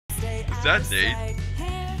Is that Nate?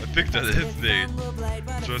 I think that is Nate.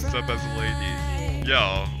 Dressed up as a lady.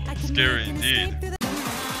 Yeah, scary indeed.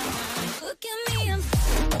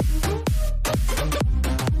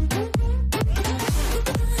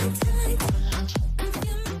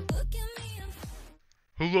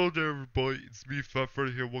 Hello there everybody, it's me Fat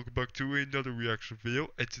Freddy here, welcome back to another reaction video,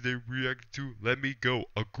 and today we're reacting to Let Me Go,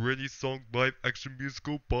 a Granny song live action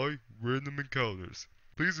musical by Random Encounters.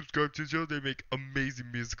 Please subscribe to the channel, they make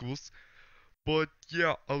amazing musicals. But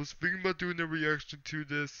yeah, I was thinking about doing a reaction to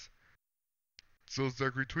this, so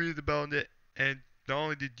Zachary tweeted about it, and not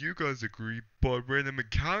only did you guys agree, but Random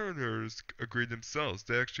Encounters agreed themselves,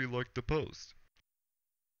 they actually liked the post.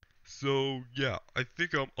 So yeah, I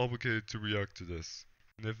think I'm obligated to react to this.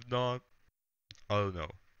 And if not, I don't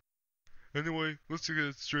know. Anyway, let's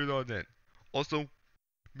get straight on in. Also,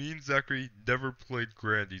 me and Zachary never played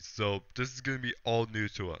Granny, so this is gonna be all new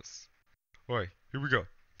to us. Alright, here we go.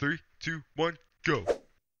 3, 2, 1, go!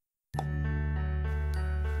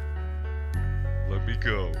 Let Me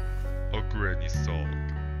Go, a Granny song.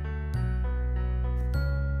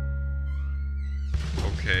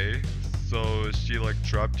 Okay, so is she like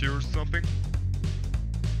trapped here or something?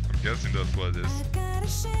 I'm guessing that's what it is.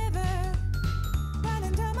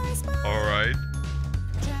 Alright.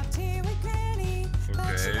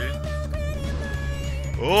 Okay.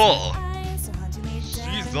 Oh!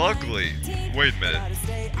 She's ugly. Wait a minute.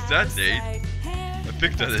 Is that Nate? I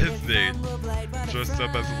think that is Nate. Dressed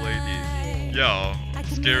up as a lady. Yeah,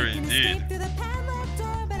 scary indeed.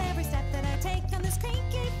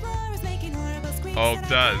 Oh,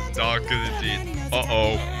 that is not good indeed.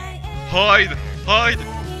 Uh-oh. Hide! Hide!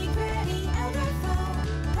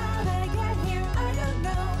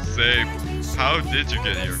 Save. How did you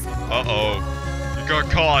get here? Uh-oh. You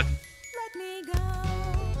got caught.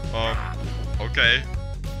 Okay.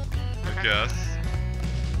 I guess.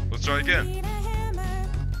 Let's try again.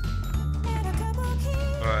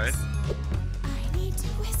 Alright.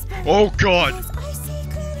 Oh god!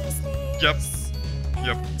 Yep.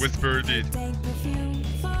 Yep, whisper indeed.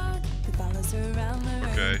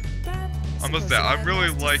 Okay. I must say, I'm really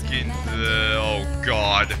liking the... Oh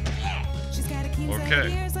god.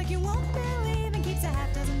 Okay.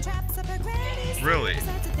 Really?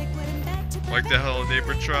 Like the Hello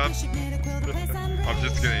Neighbor trap? I'm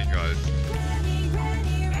just kidding, guys.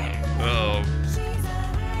 Uh-oh.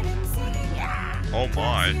 Oh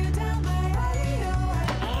my.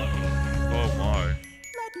 Oh my.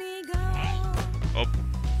 Oh.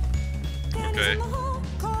 Okay.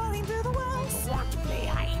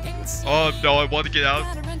 Oh no, I want to get out.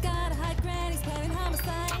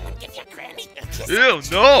 Ew,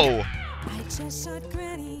 no!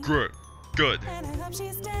 Good. Good.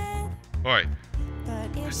 Alright.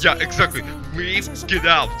 Yeah, exactly. Leave, get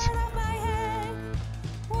out.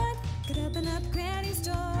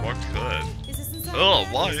 What could? Oh,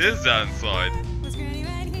 why is that inside?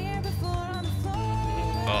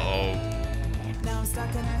 Uh-oh.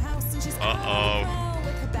 Uh-oh.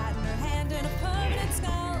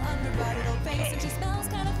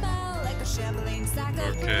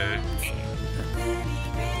 Okay.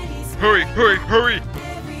 Hurry, hurry, hurry!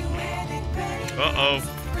 Uh-oh.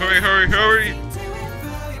 Hurry, hurry, hurry!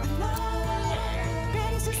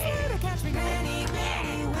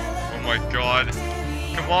 Oh my god.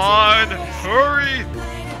 Come on! Hurry!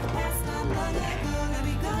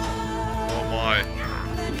 Oh my.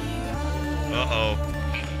 Uh-oh.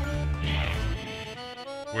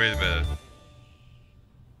 Wait a minute.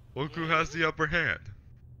 Look who has the upper hand.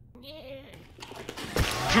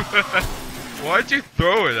 Why'd you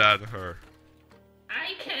throw it at her?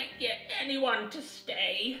 I can't get anyone to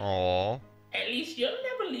stay. Aww. At least you'll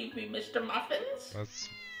never leave me, Mr. Muffins. That's...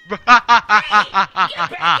 Hey, get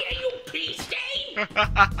back here, you pea stain!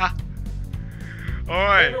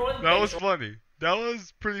 Alright, that was funny. That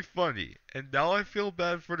was pretty funny. And now I feel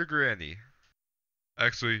bad for the granny.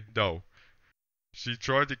 Actually, no. She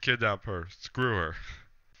tried to kidnap her. Screw her.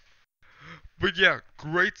 But yeah,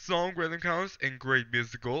 great song, Random Encounters, and great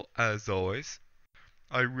musical, as always.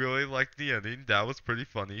 I really liked the ending, that was pretty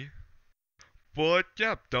funny. But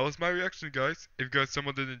yeah, that was my reaction, guys. If you guys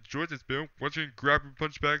someone did enjoy this video, once again, grab your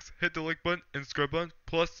punch bags, hit the like button, and subscribe button.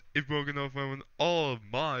 Plus, if you want to know when all of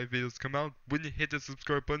my videos come out, when you hit the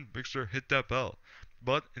subscribe button, make sure to hit that bell.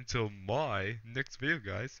 But until my next video,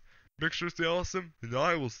 guys, make sure to stay awesome, and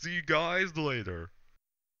I will see you guys later.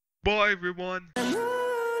 Bye, everyone!